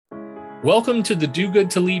Welcome to the Do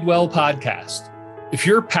Good to Lead Well podcast. If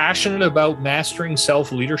you're passionate about mastering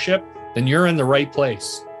self-leadership, then you're in the right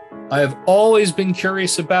place. I have always been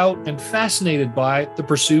curious about and fascinated by the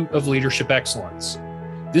pursuit of leadership excellence.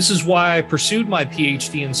 This is why I pursued my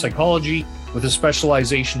PhD in psychology with a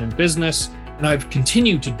specialization in business, and I've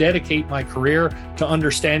continued to dedicate my career to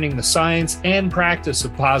understanding the science and practice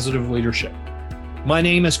of positive leadership. My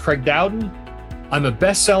name is Craig Dowden. I'm a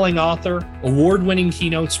best-selling author, award-winning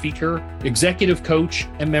keynote speaker, executive coach,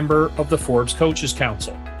 and member of the Forbes Coaches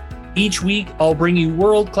Council. Each week, I'll bring you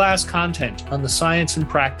world-class content on the science and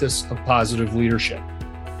practice of positive leadership.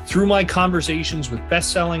 Through my conversations with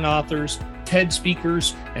best-selling authors, TED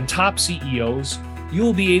speakers, and top CEOs,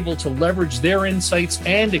 you'll be able to leverage their insights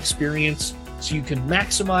and experience so you can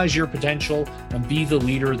maximize your potential and be the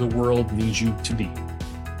leader the world needs you to be.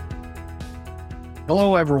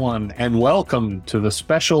 Hello, everyone, and welcome to the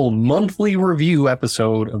special monthly review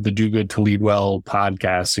episode of the Do Good to Lead Well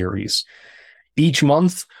podcast series. Each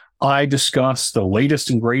month, I discuss the latest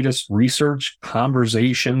and greatest research,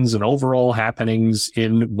 conversations, and overall happenings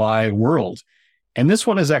in my world. And this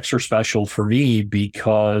one is extra special for me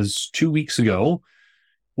because 2 weeks ago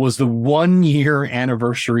was the 1-year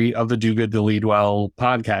anniversary of the Do Good to Lead Well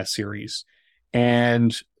podcast series.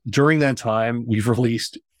 And during that time, we've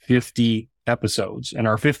released 50 episodes. And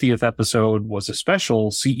our 50th episode was a special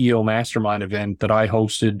CEO Mastermind event that I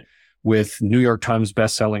hosted with New York Times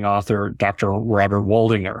bestselling author, Dr. Robert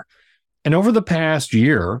Waldinger. And over the past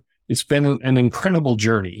year, it's been an incredible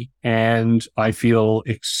journey. And I feel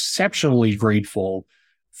exceptionally grateful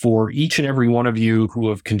for each and every one of you who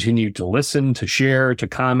have continued to listen, to share, to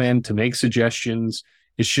comment, to make suggestions.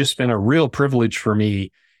 It's just been a real privilege for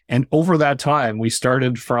me. And over that time, we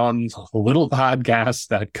started from a little podcast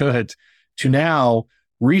that could to now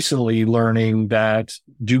recently learning that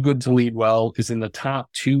Do Good to Lead Well is in the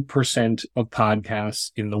top 2% of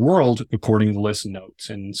podcasts in the world, according to Listen Notes.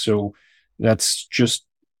 And so that's just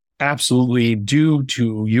absolutely due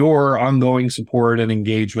to your ongoing support and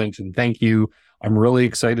engagement. And thank you. I'm really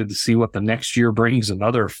excited to see what the next year brings,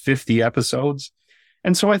 another 50 episodes.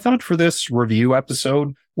 And so I thought for this review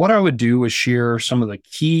episode, what I would do is share some of the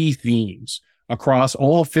key themes across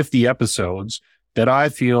all 50 episodes that I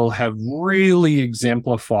feel have really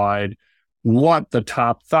exemplified what the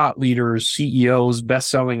top thought leaders, CEOs,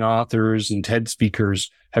 best-selling authors, and TED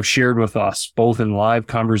speakers have shared with us, both in live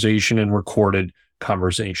conversation and recorded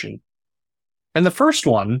conversation. And the first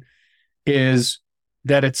one is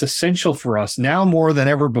that it's essential for us now more than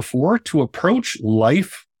ever before to approach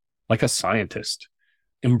life like a scientist,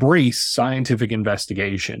 embrace scientific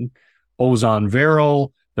investigation. Ozan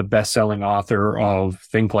Varol, the best-selling author of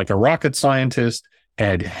Think Like a Rocket Scientist,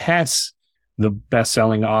 Ed Hess, the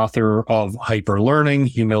best-selling author of Hyperlearning,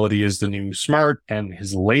 Humility is the New Smart, and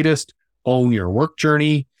his latest, Own Your Work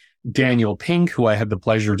Journey, Daniel Pink, who I had the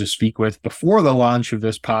pleasure to speak with before the launch of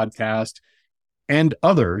this podcast, and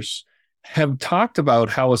others have talked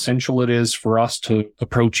about how essential it is for us to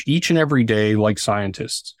approach each and every day like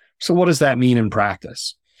scientists. So what does that mean in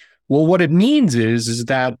practice? Well, what it means is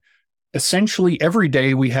that essentially every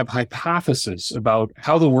day we have hypotheses about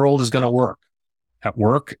how the world is going to work at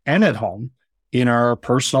work and at home in our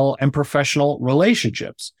personal and professional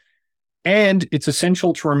relationships. And it's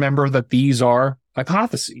essential to remember that these are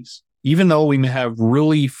hypotheses. Even though we may have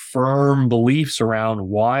really firm beliefs around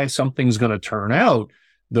why something's going to turn out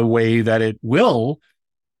the way that it will,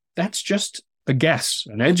 that's just a guess,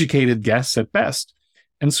 an educated guess at best.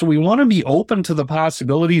 And so we want to be open to the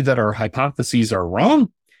possibility that our hypotheses are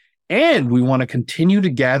wrong. And we want to continue to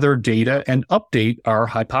gather data and update our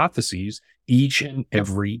hypotheses each and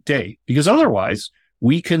every day, because otherwise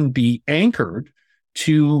we can be anchored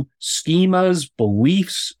to schemas,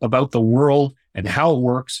 beliefs about the world and how it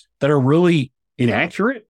works that are really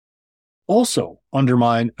inaccurate, also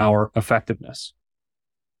undermine our effectiveness.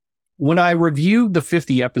 When I reviewed the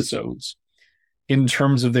 50 episodes in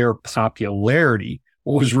terms of their popularity,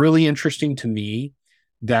 what was really interesting to me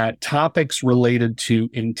that topics related to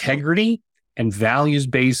integrity and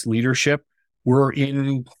values-based leadership were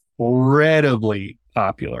incredibly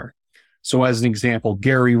popular. So as an example,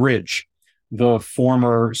 Gary Ridge, the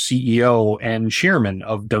former CEO and chairman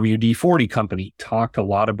of WD-40 Company, talked a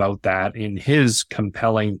lot about that in his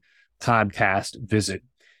compelling podcast visit.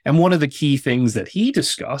 And one of the key things that he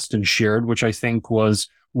discussed and shared, which I think was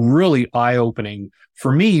really eye-opening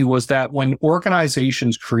for me, was that when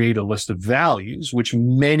organizations create a list of values, which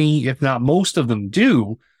many, if not most of them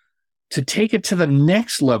do, to take it to the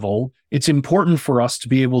next level, it's important for us to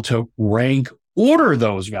be able to rank order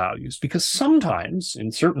those values, because sometimes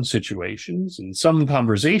in certain situations, in some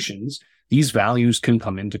conversations, these values can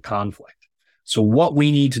come into conflict. So what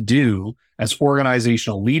we need to do as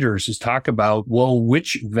organizational leaders is talk about, well,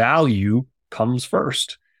 which value comes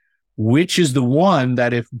first? Which is the one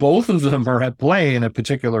that if both of them are at play in a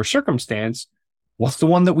particular circumstance, what's the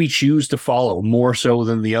one that we choose to follow more so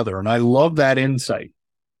than the other? And I love that insight.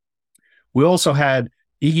 We also had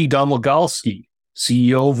Iggy Domagalski,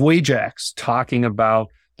 CEO of Wajax, talking about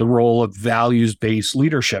the role of values-based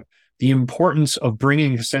leadership, the importance of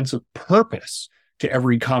bringing a sense of purpose to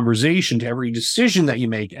every conversation, to every decision that you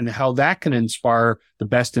make, and how that can inspire the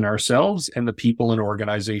best in ourselves and the people and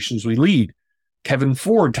organizations we lead. Kevin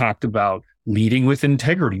Ford talked about leading with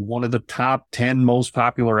integrity, one of the top 10 most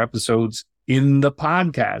popular episodes in the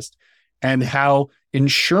podcast, and how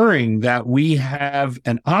ensuring that we have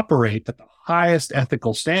and operate at the highest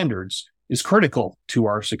ethical standards is critical to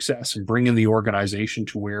our success and bringing the organization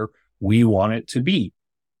to where we want it to be.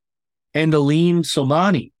 And Aline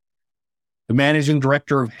Somani, the managing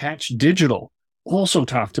director of Hatch Digital, also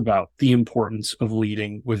talked about the importance of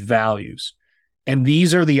leading with values. And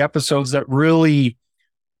these are the episodes that really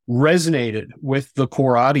resonated with the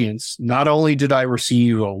core audience. Not only did I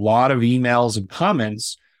receive a lot of emails and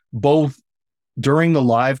comments, both during the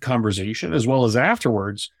live conversation as well as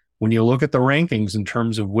afterwards, when you look at the rankings in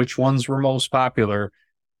terms of which ones were most popular,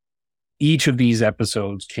 each of these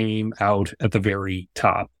episodes came out at the very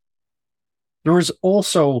top. There was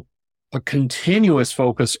also a continuous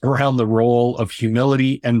focus around the role of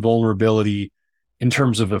humility and vulnerability in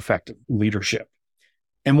terms of effective leadership.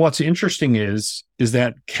 And what's interesting is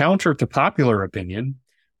that counter to popular opinion,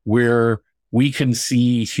 where we can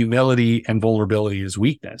see humility and vulnerability as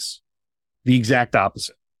weakness, the exact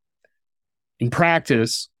opposite. In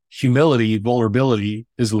practice, humility, vulnerability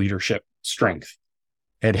is leadership strength.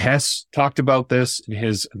 Ed Hess talked about this in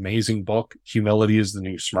his amazing book, Humility is the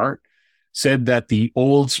New Smart, said that the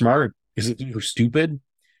old smart isn't the new stupid,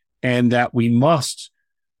 and that we must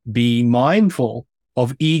be mindful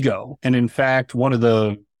of ego. And in fact, one of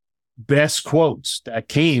the best quotes that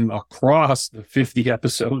came across the 50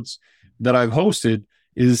 episodes that I've hosted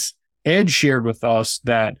is Ed shared with us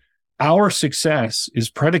that our success is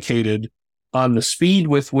predicated on the speed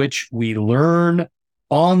with which we learn,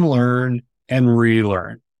 unlearn, and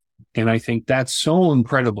relearn. And I think that's so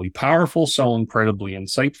incredibly powerful, so incredibly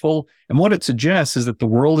insightful. And what it suggests is that the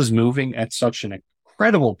world is moving at such an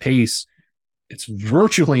incredible pace, it's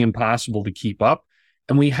virtually impossible to keep up.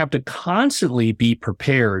 And we have to constantly be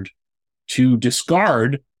prepared to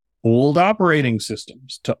discard old operating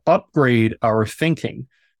systems, to upgrade our thinking,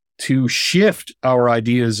 to shift our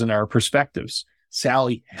ideas and our perspectives.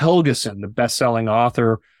 Sally Helgesen, the best-selling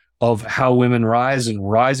author of How Women Rise and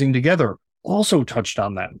Rising Together, also touched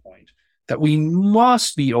on that point, that we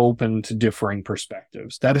must be open to differing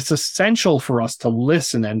perspectives, that it's essential for us to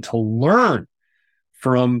listen and to learn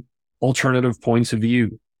from alternative points of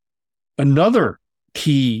view. Another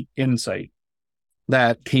key insight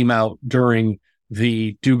that came out during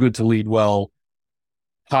the Do Good to Lead Well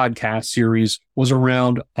podcast series was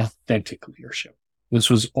around authentic leadership. This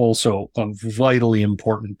was also a vitally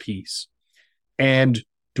important piece. And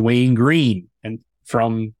Dwayne Green and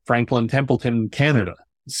from Franklin Templeton, Canada,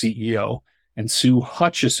 CEO, and Sue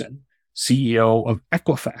Hutchison, CEO of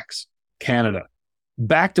Equifax, Canada,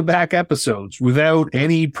 back-to-back episodes without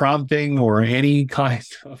any prompting or any kind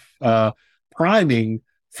of priming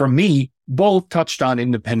from me, both touched on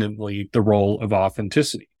independently the role of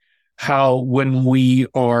authenticity. How when we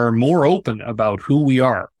are more open about who we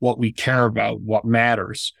are, what we care about, what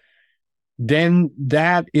matters, then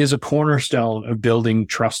that is a cornerstone of building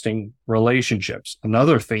trusting relationships.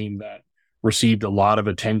 Another theme that received a lot of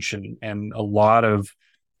attention and a lot of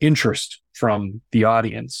interest from the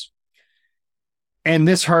audience. And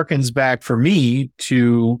this harkens back for me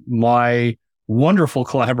to my wonderful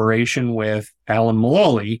collaboration with Alan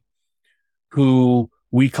Mulally, who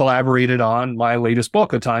we collaborated on my latest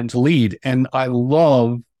book, A Time to Lead. And I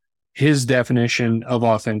love his definition of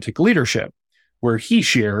authentic leadership, where he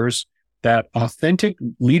shares that authentic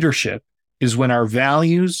leadership is when our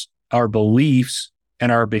values, our beliefs,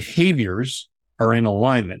 and our behaviors are in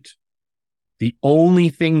alignment. The only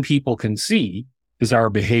thing people can see is our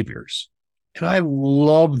behaviors. And I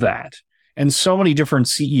love that. And so many different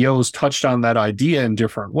CEOs touched on that idea in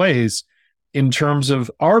different ways in terms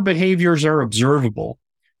of our behaviors are observable.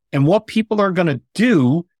 And what people are going to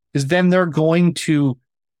do is then they're going to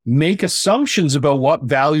make assumptions about what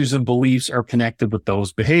values and beliefs are connected with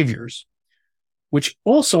those behaviors, which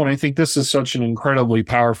also, and I think this is such an incredibly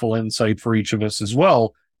powerful insight for each of us as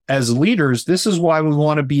well, as leaders, this is why we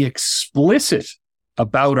want to be explicit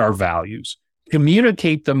about our values,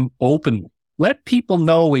 communicate them openly, let people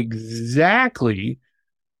know exactly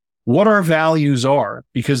what our values are,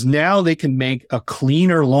 because now they can make a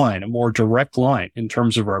cleaner line, a more direct line in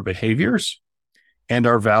terms of our behaviors and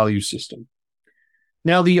our value system.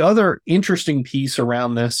 Now, the other interesting piece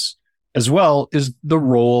around this as well is the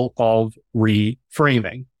role of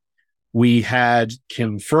reframing. We had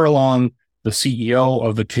Kim Furlong, the CEO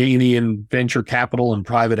of the Canadian Venture Capital and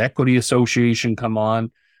Private Equity Association, come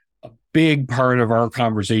on. A big part of our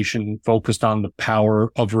conversation focused on the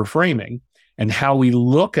power of reframing and how we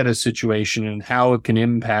look at a situation and how it can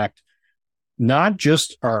impact not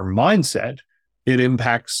just our mindset, it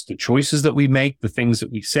impacts the choices that we make, the things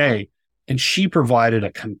that we say. And she provided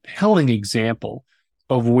a compelling example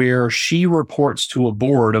of where she reports to a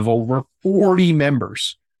board of over 40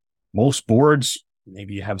 members. Most boards,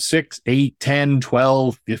 maybe you have 6, 8, 10,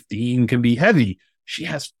 12, 15 can be heavy. She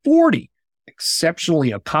has 40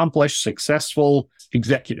 exceptionally accomplished, successful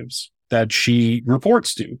executives that she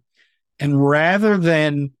reports to. And rather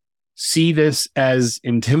than see this as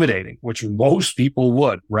intimidating, which most people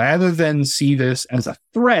would, rather than see this as a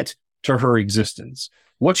threat to her existence,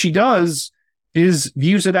 what she does is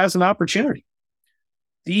views it as an opportunity.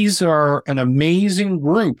 These are an amazing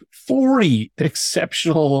group, 40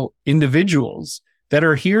 exceptional individuals that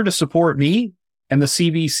are here to support me and the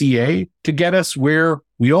CVCA to get us where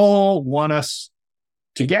we all want us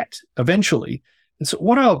to get eventually. And so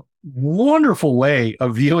what a wonderful way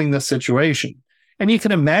of viewing the situation. And you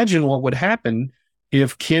can imagine what would happen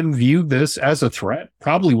if Kim viewed this as a threat,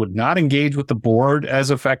 probably would not engage with the board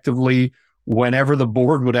as effectively. Whenever the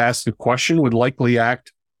board would ask a question, would likely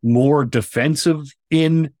act more defensive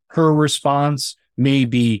in her response,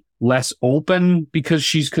 maybe less open because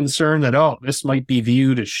she's concerned that, oh, this might be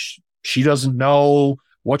viewed as she doesn't know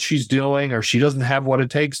what she's doing or she doesn't have what it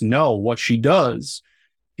takes. No, what she does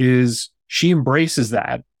is she embraces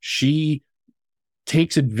that. She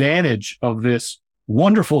takes advantage of this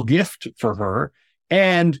wonderful gift for her.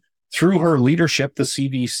 And through her leadership, the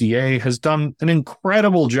CVCA has done an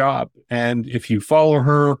incredible job. And if you follow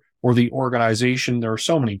her or the organization, there are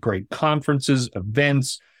so many great conferences,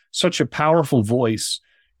 events, such a powerful voice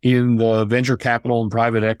in the venture capital and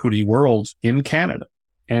private equity world in Canada.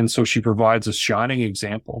 And so she provides a shining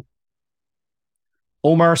example.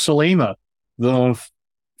 Omar Salema, the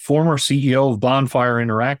former CEO of Bonfire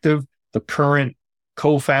Interactive, the current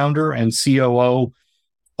co-founder and COO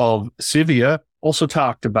of Civia, also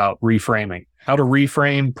talked about reframing, how to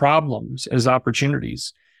reframe problems as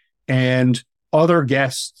opportunities. And other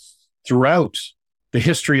guests throughout the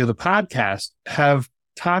history of the podcast have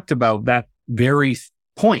talked about that very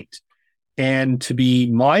point, and to be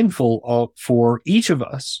mindful of for each of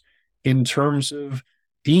us in terms of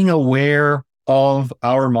being aware of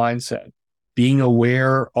our mindset, being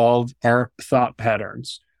aware of our thought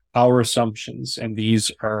patterns, our assumptions, and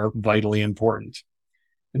these are vitally important.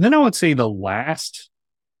 And then I would say the last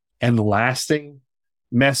and lasting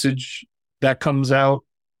message that comes out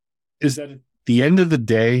is that at the end of the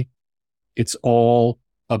day, it's all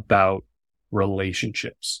about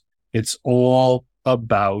relationships. It's all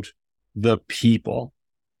about the people.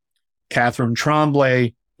 Catherine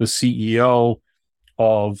Tremblay, the CEO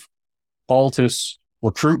of Altus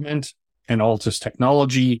Recruitment and Altus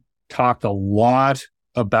Technology, talked a lot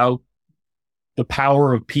about the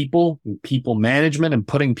power of people and people management and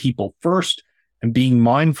putting people first and being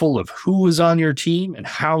mindful of who is on your team and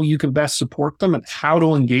how you can best support them and how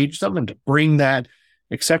to engage them and to bring that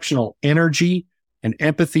exceptional energy and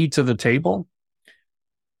empathy to the table.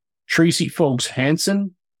 Tracy Folks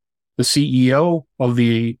Hansen, the CEO of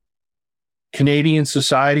the Canadian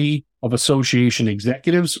Society of Association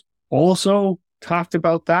Executives, also talked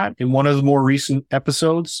about that in one of the more recent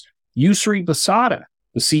episodes. Yusri Basada,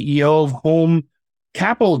 the CEO of Home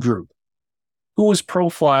Capital Group, who was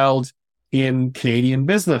profiled in Canadian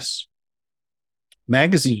Business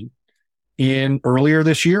magazine earlier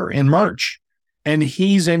this year in March. And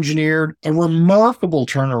he's engineered a remarkable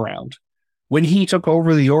turnaround. When he took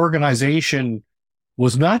over, the organization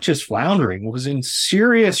was not just floundering, was in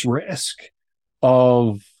serious risk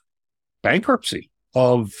of bankruptcy,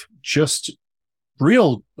 of just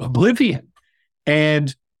real oblivion.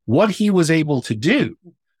 And what he was able to do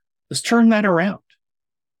was turn that around.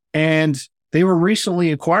 And they were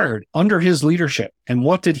recently acquired under his leadership. And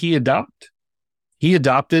what did he adopt? He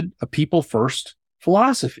adopted a people-first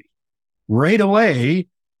philosophy. Right away,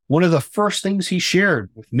 one of the first things he shared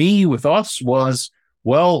with me, with us, was,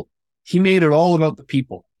 well, he made it all about the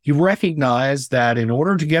people. He recognized that in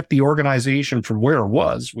order to get the organization from where it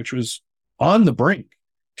was, which was on the brink,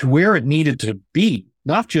 to where it needed to be,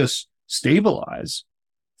 not just stabilize,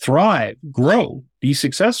 thrive, grow, be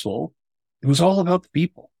successful, It was all about the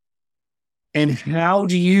people. And how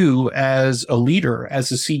do you, as a leader,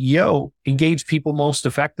 as a CEO, engage people most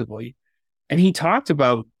effectively? And he talked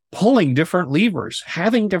about pulling different levers,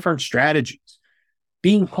 having different strategies,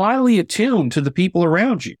 being highly attuned to the people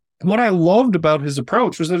around you. And what I loved about his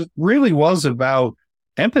approach was that it really was about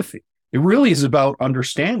empathy. It really is about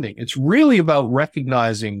understanding. It's really about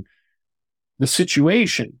recognizing the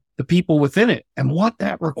situation, the people within it, and what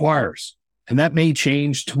that requires. And that may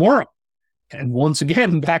change tomorrow. And once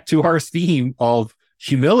again, back to our theme of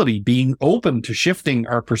humility, being open to shifting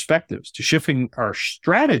our perspectives, to shifting our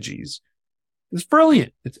strategies. It's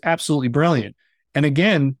brilliant. It's absolutely brilliant. And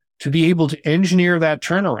again, to be able to engineer that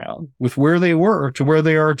turnaround with where they were to where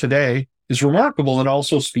they are today is remarkable, and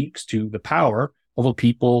also speaks to the power of a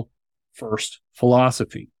people first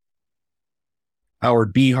philosophy.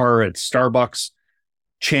 Howard Behar at Starbucks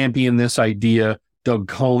championed this idea. Doug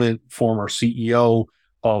Conant, former CEO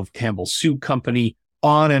of Campbell's Soup Company,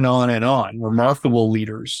 on and on and on. Remarkable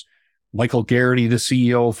leaders. Michael Garrity, the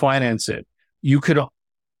CEO of Finance It. You could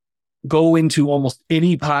go into almost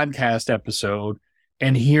any podcast episode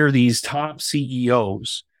and hear these top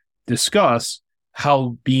CEOs discuss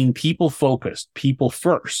how being people-focused,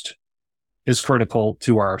 people-first, is critical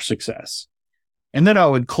to our success. And then I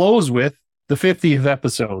would close with the 50th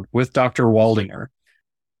episode with Dr. Waldinger,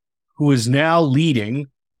 who is now leading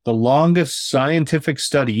the longest scientific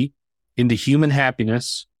study into human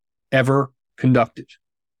happiness ever conducted.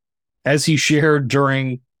 As he shared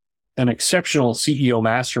during an exceptional CEO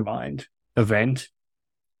Mastermind event,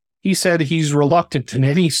 he said he's reluctant in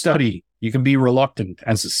any study. You can be reluctant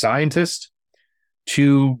as a scientist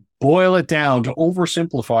to boil it down, to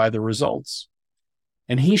oversimplify the results.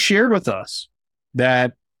 And he shared with us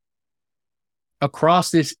that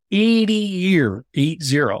across this 80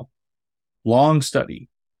 long study,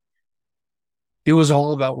 it was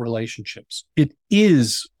all about relationships. It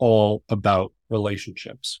is all about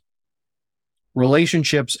relationships.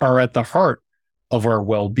 Relationships are at the heart of our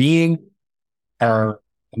well-being, our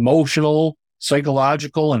emotional,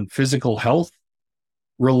 psychological, and physical health.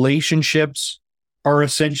 Relationships are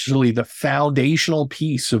essentially the foundational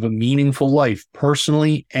piece of a meaningful life,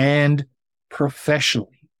 personally and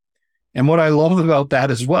professionally. And what I love about that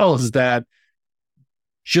as well is that,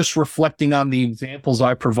 just reflecting on the examples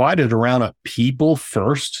I provided around a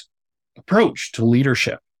people-first approach to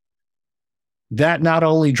leadership, that not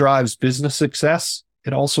only drives business success,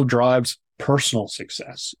 it also drives personal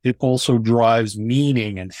success. It also drives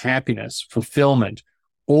meaning and happiness, fulfillment,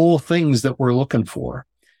 all things that we're looking for.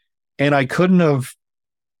 And I couldn't have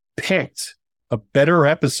picked a better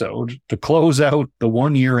episode to close out the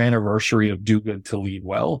 1-year anniversary of Do Good to Lead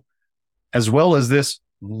Well as this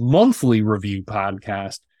monthly review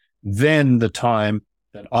podcast, than the time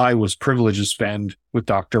that I was privileged to spend with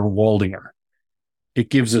Dr. Waldinger.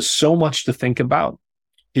 It gives us so much to think about.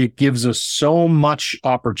 It gives us so much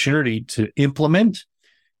opportunity to implement.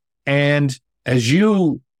 And as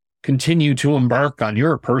you continue to embark on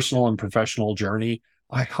your personal and professional journey,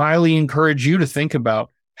 I highly encourage you to think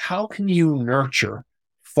about, how can you nurture,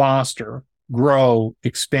 foster, grow,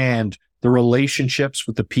 expand the relationships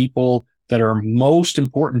with the people that are most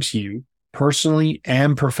important to you personally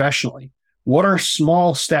and professionally? What are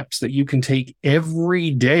small steps that you can take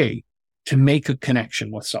every day to make a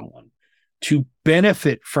connection with someone, to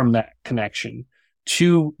benefit from that connection,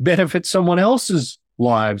 to benefit someone else's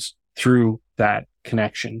lives through that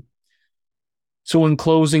connection? So in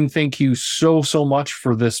closing, thank you so much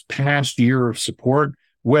for this past year of support,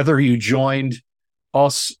 whether you joined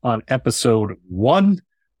us on episode 1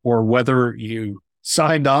 or whether you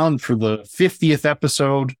signed on for the 50th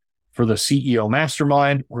episode for the CEO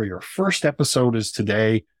Mastermind, or your first episode is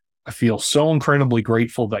today. I feel so incredibly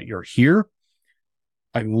grateful that you're here.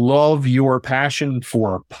 I love your passion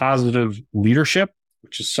for positive leadership,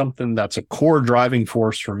 which is something that's a core driving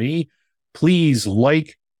force for me. Please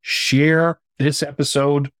share this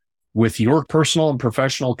episode with your personal and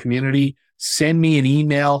professional community. Send me an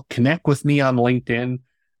email, connect with me on LinkedIn.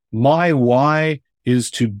 My why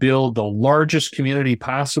is to build the largest community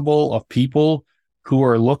possible of people who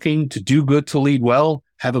are looking to do good to lead well,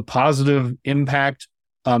 have a positive impact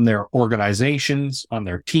on their organizations, on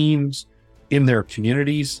their teams, in their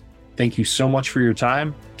communities. Thank you so much for your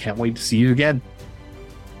time. Can't wait to see you again.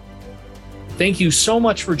 Thank you so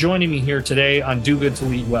much for joining me here today on Do Good to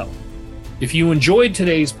Lead Well. If you enjoyed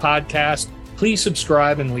today's podcast, please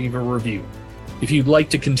subscribe and leave a review. If you'd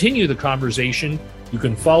like to continue the conversation, you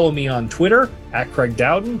can follow me on Twitter @Craig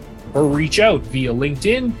Dowden, or reach out via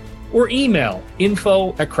LinkedIn or email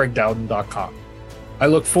info@craigdowden.com. I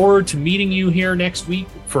look forward to meeting you here next week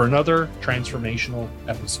for another transformational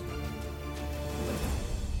episode.